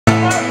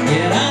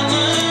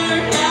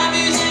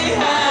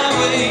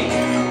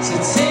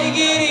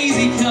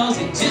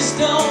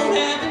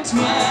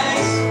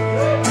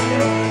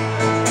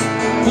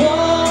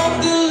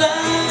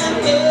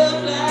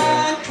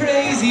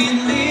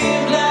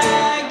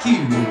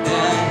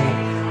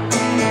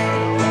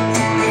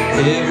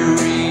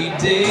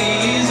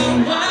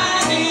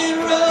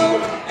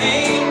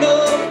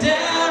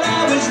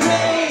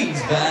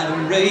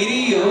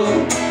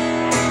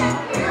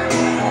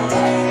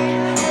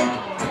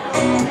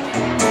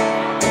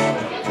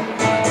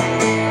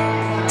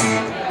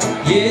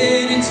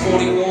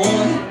21,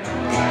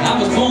 I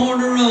was born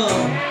to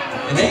run,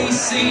 and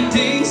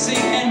AC/DC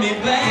had me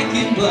back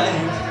in black.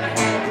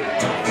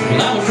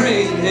 Well, I was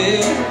raised in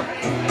hell,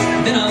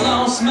 and then I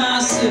lost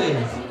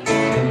myself,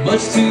 and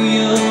much too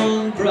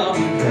young brought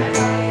me back.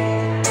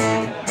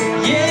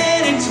 Yeah,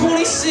 and in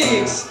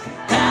 26,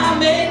 I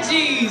met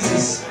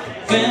Jesus,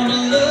 found a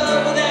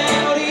love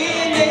without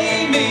end,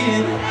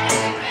 amen.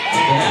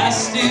 But I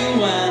still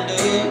wind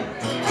up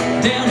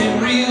down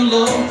in real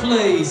low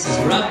places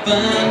where I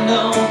find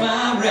all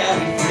my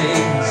rowdy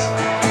friends.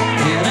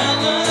 And I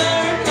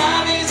learned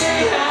life is a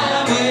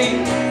highway,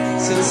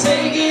 so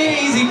take it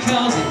easy,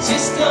 cause it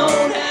just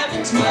don't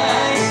happen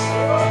twice.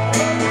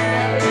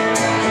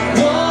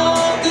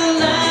 Walk the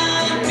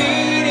line,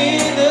 meet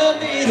in the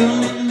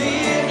middle, and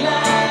live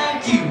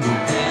like you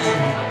were down.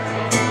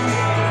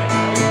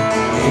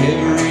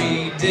 Every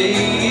day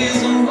is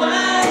a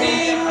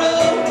winding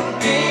road,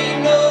 ain't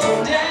no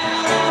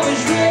doubt I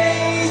was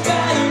raised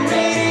by the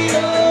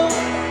radio.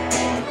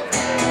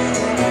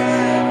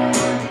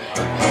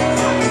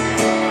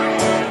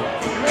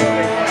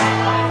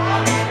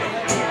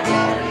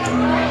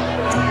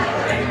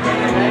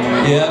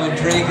 Yeah, I've been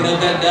drinking up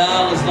that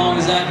dial as long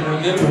as I can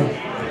remember.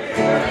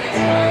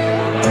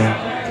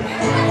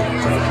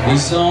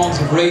 These songs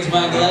have raised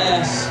my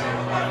glass,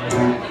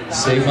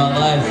 saved my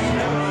life,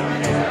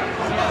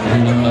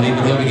 and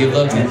even helped me get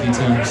lucky a few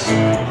times.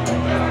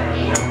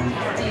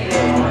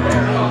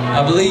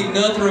 I believe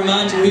nothing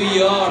reminds you who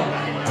you are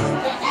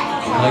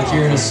like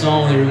hearing a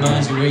song that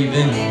reminds you where you've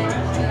been.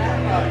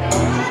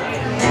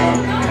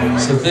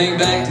 So think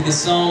back to the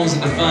songs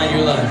that define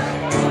your life.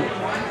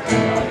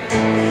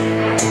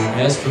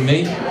 As for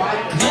me,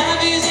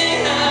 life is a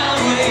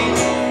highway,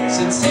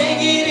 so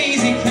take it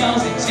easy,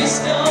 cause it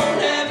just don't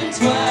happen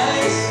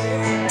twice.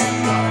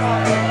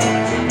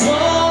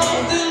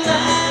 Walk the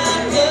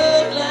line,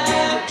 love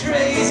life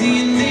crazy,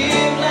 and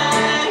live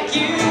like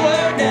you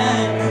were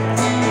dying.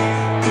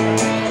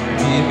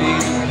 Give me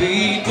the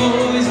beat,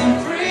 boys, and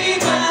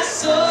free my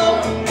soul.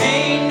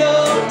 Ain't no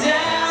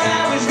doubt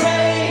I was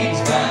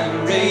raised by the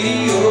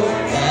radio.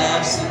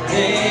 Life's a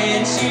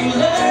dance you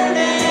learn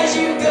as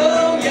you go.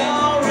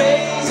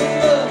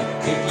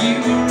 You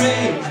were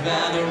raised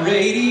by the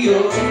radio.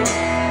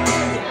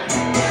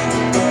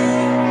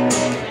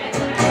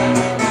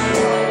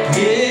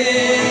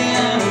 Yeah,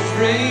 I was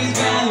raised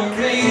by the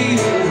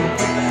radio.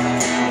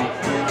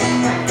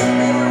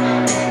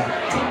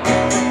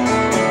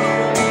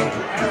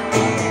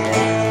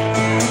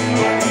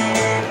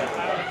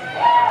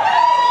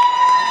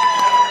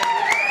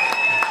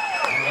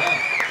 All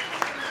right.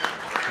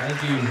 Thank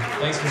you.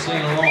 Thanks for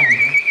singing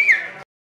along.